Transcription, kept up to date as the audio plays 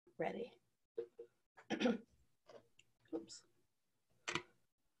Ready. Oops.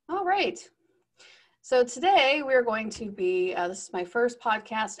 All right. So today we're going to be, this is my first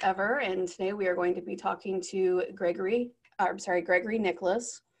podcast ever, and today we are going to be talking to Gregory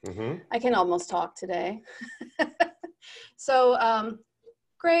Nicholas. Mm-hmm. I can almost talk today. So,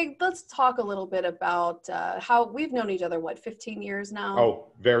 Greg, let's talk a little bit about how we've known each other, 15 years now?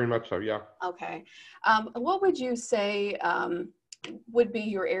 Oh, very much so, yeah. Okay. What would you say would be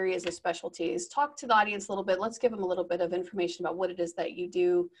your areas of specialties? Talk to the audience a little bit. Let's give them a little bit of information about what it is that you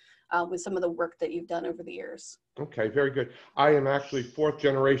do with some of the work that you've done over the years. Okay, very good. I am actually fourth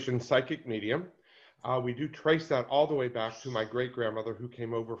generation psychic medium. We do trace that all the way back to my great-grandmother who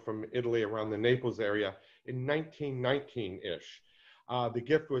came over from Italy around the Naples area in 1919-ish. The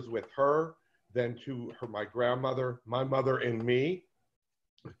gift was with her, then to my grandmother, my mother, and me.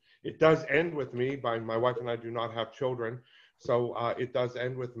 It does end with me. My wife and I do not have children, so it does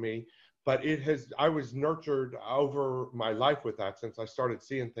end with me. But I was nurtured over my life with that since I started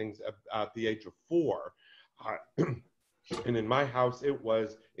seeing things at the age of 4. And in my house, it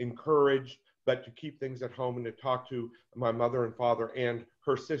was encouraged, but to keep things at home and to talk to my mother and father and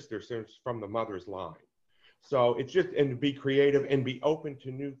her sister, since from the mother's line. So it's just, and to be creative and be open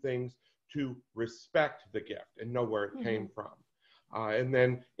to new things, to respect the gift and know where it came from. And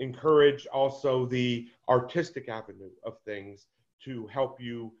then encourage also the artistic avenue of things to help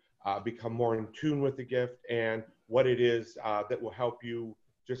you become more in tune with the gift and what it is that will help you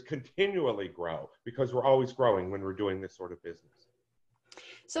just continually grow, because we're always growing when we're doing this sort of business.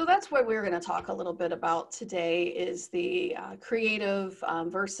 So that's what we're going to talk a little bit about today, is the creative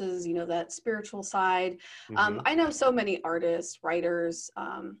versus, that spiritual side. I know so many artists, writers,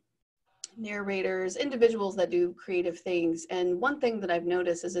 narrators, individuals that do creative things. And one thing that I've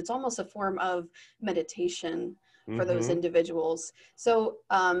noticed is it's almost a form of meditation for those individuals. So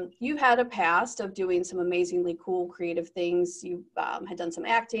you had a past of doing some amazingly cool creative things. You had done some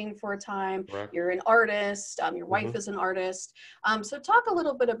acting for a time. Correct. You're an artist. Your wife is an artist. So talk a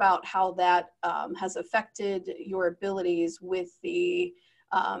little bit about how that has affected your abilities with the,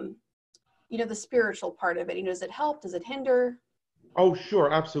 the spiritual part of it. Does it help? Does it hinder? Oh,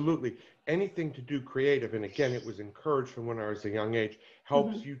 sure. Absolutely. Anything to do creative. And again, it was encouraged from when I was a young age,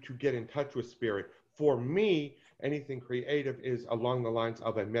 helps you to get in touch with spirit. For me, anything creative is along the lines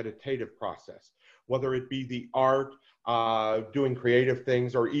of a meditative process, whether it be the art, doing creative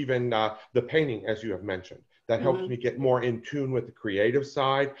things, or even the painting, as you have mentioned. That helps me get more in tune with the creative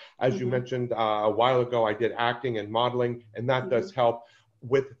side. As you mentioned a while ago, I did acting and modeling, and that does help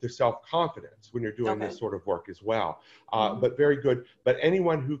with the self-confidence when you're doing this sort of work as well. But very good. But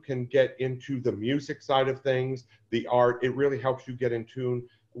anyone who can get into the music side of things, the art, it really helps you get in tune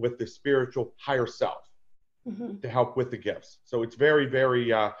with the spiritual higher self to help with the gifts. So it's very,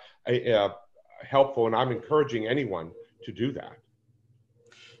 very helpful, and I'm encouraging anyone to do that.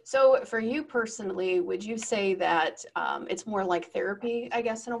 So for you personally, would you say that it's more like therapy, I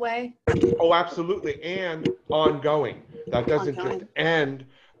guess, in a way? Oh, absolutely. And ongoing. That doesn't just end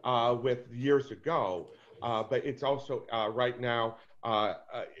with years ago, but it's also right now,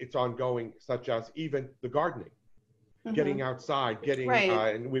 it's ongoing, such as even the gardening. Getting outside,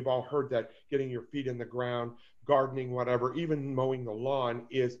 and we've all heard that getting your feet in the ground, gardening, whatever, even mowing the lawn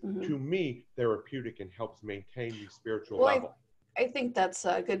is, to me, therapeutic and helps maintain the spiritual level. I think that's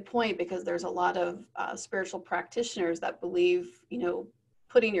a good point, because there's a lot of spiritual practitioners that believe,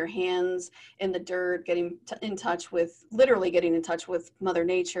 putting your hands in the dirt, literally getting in touch with Mother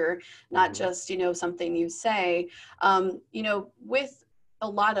Nature, not just, something you say, with a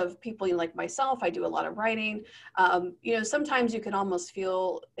lot of people like myself, I do a lot of writing. Sometimes you can almost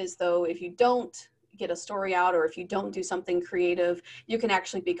feel as though if you don't get a story out, or if you don't do something creative, you can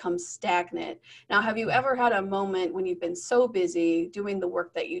actually become stagnant. Now, have you ever had a moment when you've been so busy doing the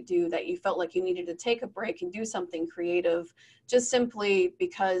work that you do that you felt like you needed to take a break and do something creative, just simply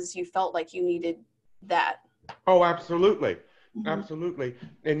because you felt like you needed that? Oh, absolutely. Absolutely.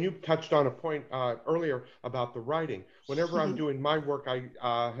 And you touched on a point earlier about the writing. Whenever I'm doing my work,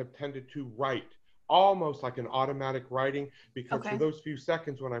 I have tended to write almost like an automatic writing, because for those few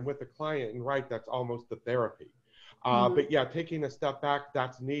seconds when I'm with the client and write, that's almost the therapy. But yeah, taking a step back,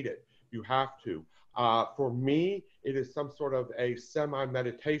 that's needed. You have to. For me, it is some sort of a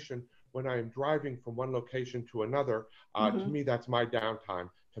semi-meditation when I am driving from one location to another. To me, that's my downtime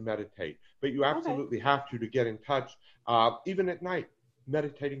to meditate. But you absolutely have to get in touch, even at night,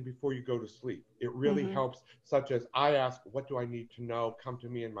 meditating before you go to sleep. It really helps, such as I ask, what do I need to know? Come to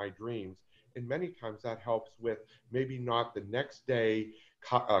me in my dreams. And many times that helps with maybe not the next day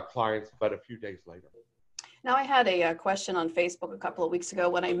clients, but a few days later. Now, I had a question on Facebook a couple of weeks ago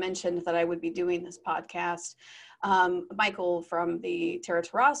when I mentioned that I would be doing this podcast. Michael from the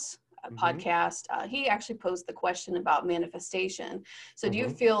Territorial Mm-hmm. podcast, he actually posed the question about manifestation. So do you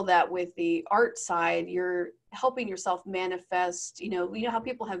Mm-hmm. feel that with the art side, you're helping yourself manifest, you know how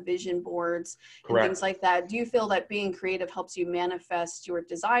people have vision boards and things Correct. like that. Do you feel that being creative helps you manifest your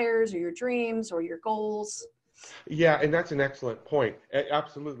desires or your dreams or your goals? Yeah, and that's an excellent point.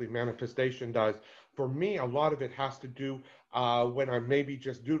 Absolutely, manifestation does. For me, a lot of it has to do when I'm maybe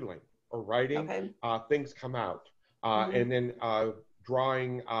just doodling or writing, Okay. things come out. Mm-hmm. And then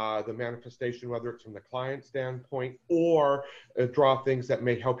drawing the manifestation, whether it's from the client standpoint or draw things that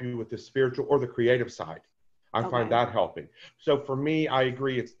may help you with the spiritual or the creative side. I find Okay. that helping. So for me, I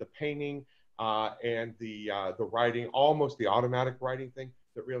agree. It's the painting and the writing, almost the automatic writing thing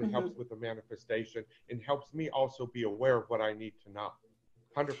that really Mm-hmm. helps with the manifestation and helps me also be aware of what I need to know.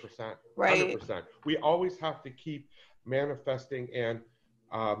 100%. Right. 100%. We always have to keep manifesting and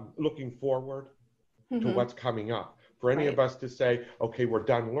looking forward to Mm-hmm. what's coming up. For any of Right. us to say, okay, we're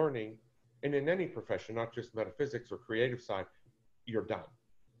done learning, and in any profession, not just metaphysics or creative side, you're done.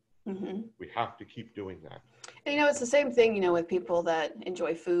 Mm-hmm. We have to keep doing that. And, it's the same thing, with people that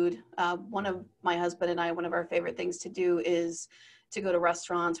enjoy food. One of my husband and I, one of our favorite things to do is to go to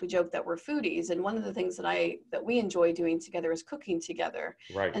restaurants. We joke that we're foodies. And one of the things that we enjoy doing together is cooking together.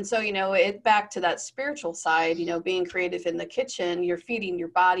 Right. And so, it back to that spiritual side, being creative in the kitchen, you're feeding your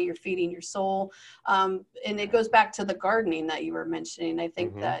body, you're feeding your soul. And it goes back to the gardening that you were mentioning. I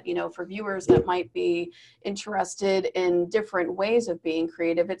think Mm-hmm. that, for viewers that might be interested in different ways of being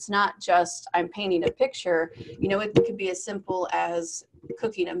creative, it's not just I'm painting a picture. It could be as simple as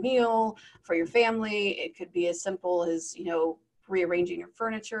cooking a meal for your family. It could be as simple as, rearranging your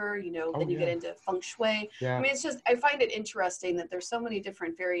furniture, Oh, then you get yeah. into feng shui. I Yeah. mean, it's just, I find it interesting that there's so many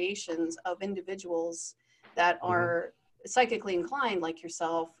different variations of individuals that Mm-hmm. are psychically inclined like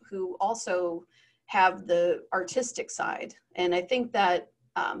yourself, who also have the artistic side. And I think that,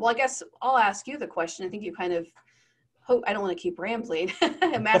 well, I guess I'll ask you the question. I think you kind of hope, I don't want to keep rambling.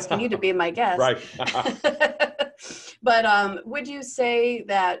 I'm asking you to be my guest. Right. But would you say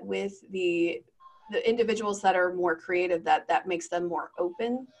that with the individuals that are more creative, that makes them more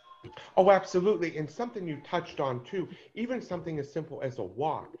open? Oh, absolutely. And something you touched on too, even something as simple as a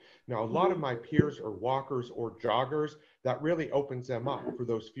walk. Now, a lot of Mm-hmm. my peers are walkers or joggers. That really opens them up for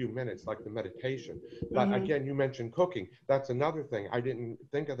those few minutes, like the meditation. But Mm-hmm. again, you mentioned cooking. That's another thing. I didn't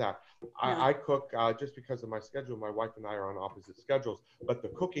think of that. Yeah. I cook just because of my schedule. My wife and I are on opposite schedules. But the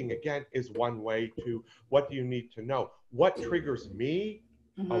cooking, again, is one way to what do you need to know? What triggers me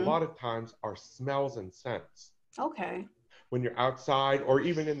a Mm-hmm. lot of times are smells and scents Okay. when you're outside or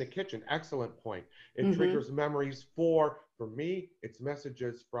even in the kitchen. Excellent point. It Mm-hmm. triggers memories for me, it's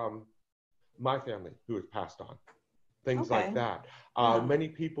messages from my family who has passed on, things like Okay. that. Yeah. Many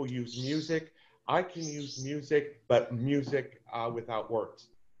people use music. I can use music, but music without words.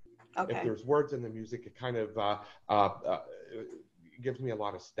 If Okay. there's words in the music, it kind of uh, uh, gives me a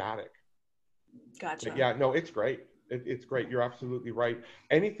lot of static. But Gotcha. yeah, no, it's great. It's great. You're absolutely right.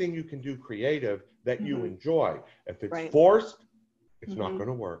 Anything you can do creative that you Mm-hmm. enjoy, if it's Right. forced, it's not Mm-hmm. going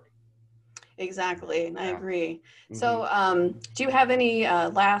to work. Exactly. And I Yeah. agree. Hmm. So, do you have any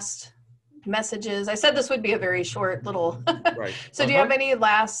last messages? I said this would be a very short little. Right. So, do you have Uh-huh. any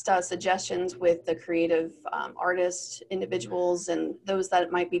last suggestions with the creative artists, individuals, and those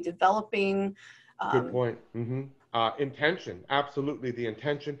that might be developing? Good Um, point. Intention, absolutely the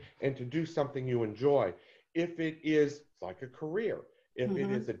intention, and to do something you enjoy. If it is like a career, if it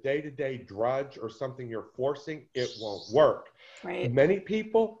mhm. is a day-to-day drudge or something you're forcing, it won't work. Right. Many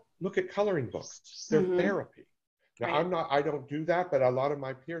people look at coloring books. They're Hmm. therapy. Now, Right. I don't do that, but a lot of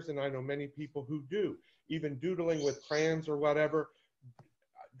my peers and I know many people who do. Even doodling with crayons or whatever,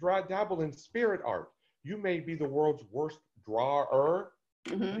 dabble in spirit art. You may be the world's worst drawer,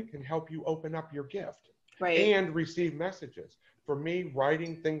 but Hmm. it can help you open up your gift Right. and receive messages. For me,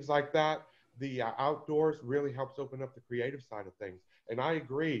 writing things like that, the outdoors really helps open up the creative side of things. And I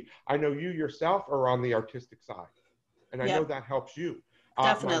agree. I know you yourself are on the artistic side, and I know Yep. that helps you. My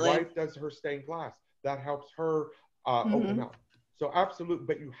Definitely. wife does her stained glass. That helps her open Hmm. up. So absolutely,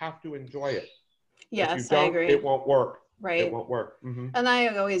 but you have to enjoy it. If you Yes, I don't, it agree. won't work. It Right. won't work. Hmm. And I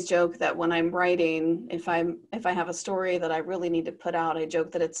always joke that when I'm writing, if I have a story that I really need to put out, I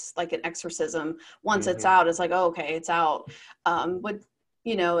joke that it's like an exorcism. Once it's Hmm. out, it's like, oh, okay, it's out. But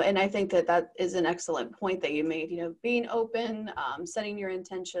and I think that is an excellent point that you made. Being open, setting your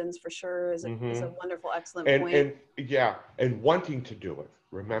intentions for sure is Hmm. a wonderful, excellent and point. and yeah, and wanting to do it.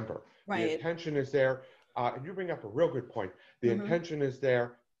 Remember, the Right. intention is there, and you bring up a real good point. The Hmm. intention is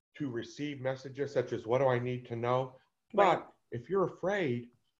there. to receive messages such as, what do I need to know? Right. But if you're afraid,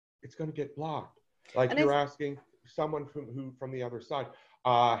 it's going to get blocked. Like And you're asking someone from the other side,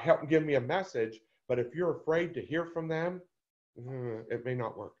 help give me a message. But if you're afraid to hear from them, it may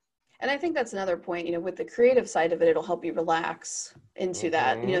not work. And I think that's another point, you know, with the creative side of it, it'll help you relax into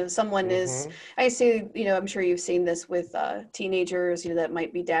that. You know, someone is, I see, you know, I'm sure you've seen this with teenagers, you know, that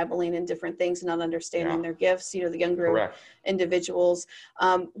might be dabbling in different things and not understanding their gifts, you know, the younger individuals.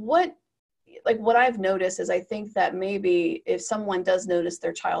 What I've noticed is I think that maybe if someone does notice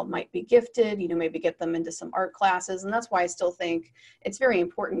their child might be gifted, you know, maybe get them into some art classes. And that's why I still think it's very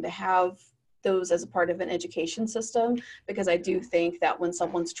important to have those as a part of an education system, because I do think that when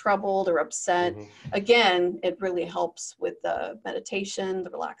someone's troubled or upset, again, it really helps with the meditation,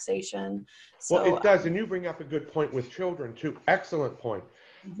 the relaxation. So, well, it does. And you bring up a good point with children too. Excellent point.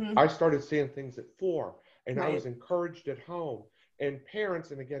 I started seeing things at 4, and I was encouraged at home. And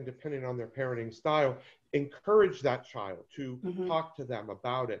parents, and again, depending on their parenting style, encourage that child to talk to them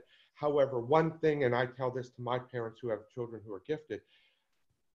about it. However, one thing, and I tell this to my parents who have children who are gifted,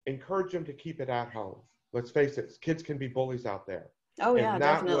 encourage them to keep it at home. Let's face it, kids can be bullies out there. Oh, yeah, and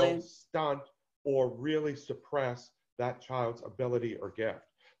that definitely. will stunt or really suppress that child's ability or gift.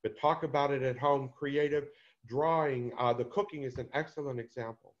 But talk about it at home. Creative drawing, the cooking is an excellent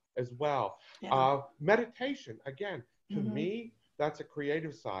example as well. Meditation, again, to me, that's a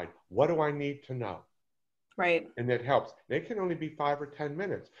creative side. What do I need to know? Right. And it helps. It can only be 5 or 10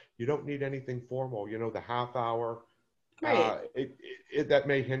 minutes. You don't need anything formal, you know, the half hour. Right. That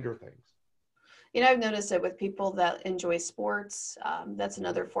may hinder things. You know, I've noticed it with people that enjoy sports. That's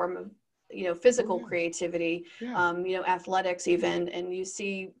another form of, you know, physical creativity, you know, athletics even. And you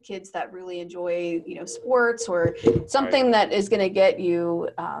see kids that really enjoy, you know, sports or something that is going to get you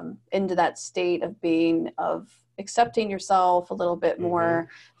into that state of being, of accepting yourself a little bit more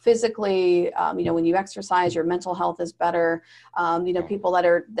physically. You know, when you exercise, your mental health is better. You know, people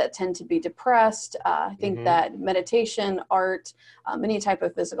that tend to be depressed, I think that meditation, art, any type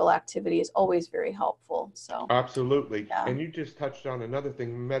of physical activity is always very helpful. So absolutely. And you just touched on another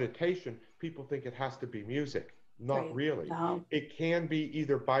thing, meditation. People think it has to be music. Not really. It can be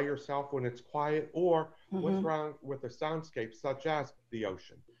either by yourself when it's quiet, or what's wrong with a soundscape such as the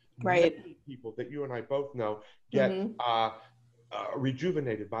ocean. Many people that you and I both know get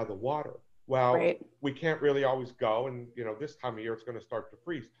rejuvenated by the water. Well, we can't really always go, and you know, this time of year it's going to start to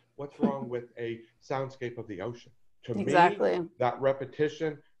freeze. What's wrong with a soundscape of the ocean? To me, that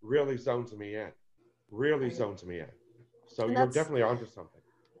repetition really zones me in. Zones me in. So you're definitely onto something.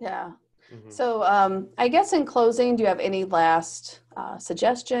 Yeah. So I guess in closing, do you have any last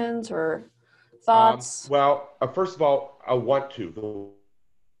suggestions or thoughts? Well, first of all, I want to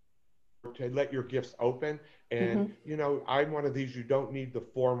let your gifts open. And, you know, I'm one of these, you don't need the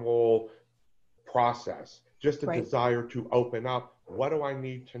formal process, just a desire to open up. What do I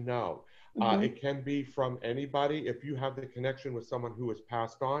need to know? It can be from anybody. If you have the connection with someone who has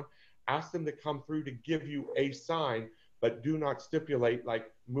passed on, ask them to come through to give you a sign, but do not stipulate like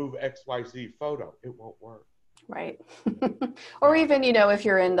move XYZ photo. It won't work. Right. Or even, you know, if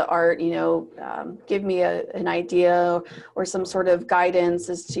you're into art, you know, give me an idea or some sort of guidance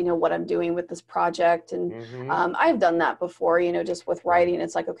as to, you know, what I'm doing with this project. And I've done that before, you know, just with writing.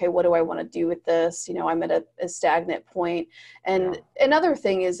 It's like, okay, what do I want to do with this? You know, I'm at a stagnant point. And another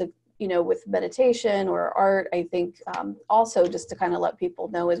thing is, you know, with meditation or art, I think also just to kind of let people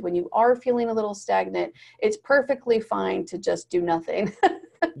know is when you are feeling a little stagnant, it's perfectly fine to just do nothing.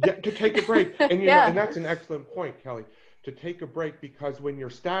 To take a break. And you know, and that's an excellent point, Kelly, to take a break, because when you're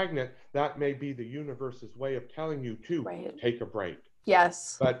stagnant, that may be the universe's way of telling you to take a break.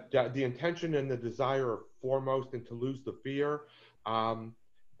 Yes. But the intention and the desire are foremost, and to lose the fear.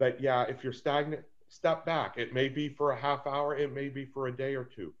 But yeah, if you're stagnant, step back. It may be for a half hour, it may be for a day or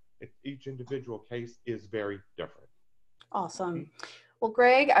two. Each individual case is very different. Awesome. Well,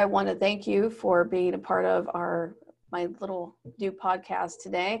 Greg, I want to thank you for being a part of my little new podcast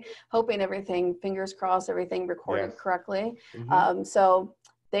today. Hoping everything, fingers crossed, everything recorded correctly. So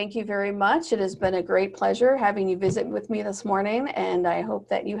thank you very much. It has been a great pleasure having you visit with me this morning, and I hope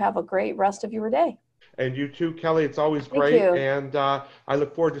that you have a great rest of your day. And you too, Kelly. It's always great. And I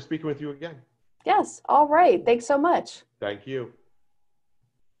look forward to speaking with you again. Yes. All right. Thanks so much. Thank you.